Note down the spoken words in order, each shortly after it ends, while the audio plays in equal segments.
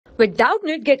With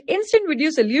Doubtnut, get instant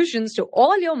video solutions to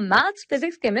all your maths,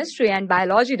 physics, chemistry, and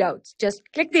biology doubts. Just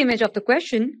click the image of the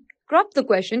question, crop the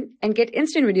question, and get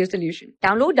instant video solution.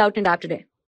 Download Doubtnut app today.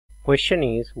 Question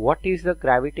is, what is the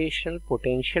gravitational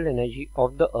potential energy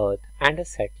of the Earth and a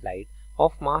satellite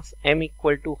of mass m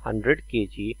equal to 100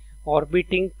 kg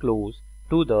orbiting close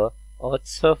to the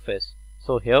Earth's surface?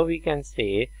 So here we can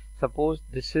say, suppose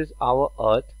this is our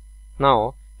Earth.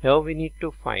 Now here we need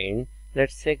to find,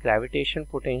 let's say, gravitational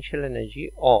potential energy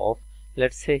of,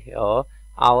 let's say here,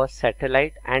 our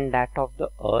satellite and that of the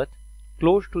Earth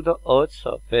close to the Earth's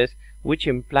surface, which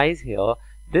implies here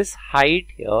this height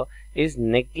here is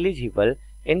negligible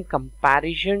in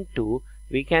comparison to,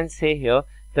 we can say here,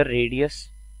 the radius.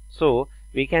 So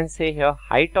we can say here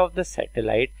height of the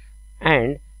satellite,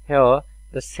 and here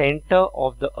the center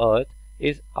of the Earth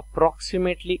is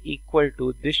approximately equal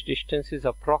to, this distance is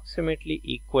approximately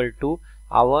equal to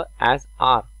our as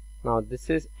r. Now this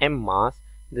is m mass,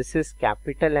 this is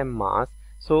capital M mass.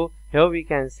 So here we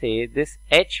can say this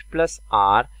h plus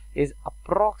r is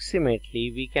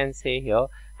approximately, we can say here,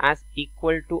 as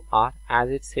equal to r, as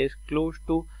it says close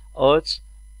to Earth's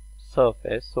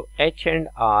surface. So h and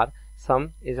r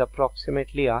sum is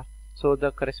approximately r. So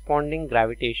the corresponding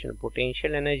gravitational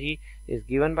potential energy is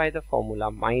given by the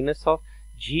formula minus of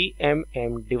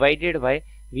gmm divided by,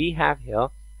 we have here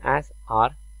as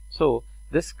r. So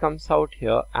this comes out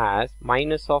here as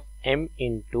minus of m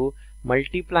into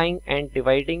multiplying and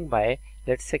dividing by,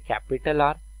 let's say, capital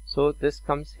R. So this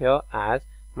comes here as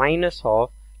minus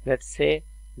of, let's say,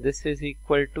 this is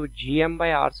equal to gm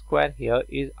by r square. Here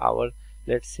is our,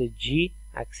 let's say, g,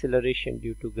 acceleration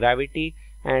due to gravity,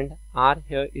 and r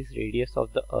here is radius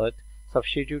of the Earth.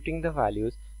 Substituting the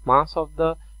values, mass of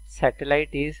the satellite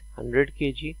is 100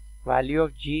 kg, value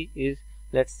of g is,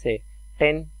 let's say,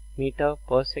 10 meter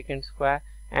per second square,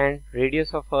 and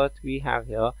radius of Earth we have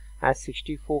here as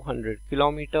 6400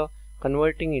 kilometer,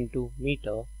 converting into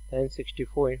meter, then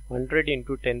 6400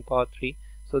 into 10 power 3.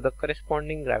 So the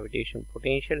corresponding gravitational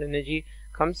potential energy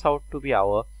comes out to be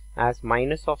our as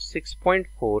minus of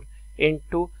 6.4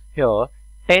 into here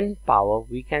 10 power,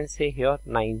 we can say here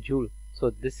 9 joule. So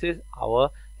this is our,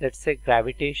 let's say,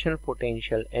 gravitational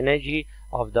potential energy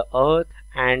of the Earth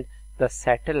and the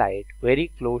satellite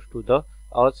very close to the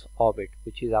Earth's orbit,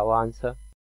 which is our answer.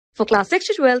 For class 6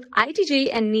 to 12, IIT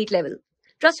JEE and NEET level.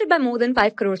 Trusted by more than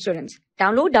 5 crore students.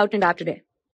 Download Doubtnut app today.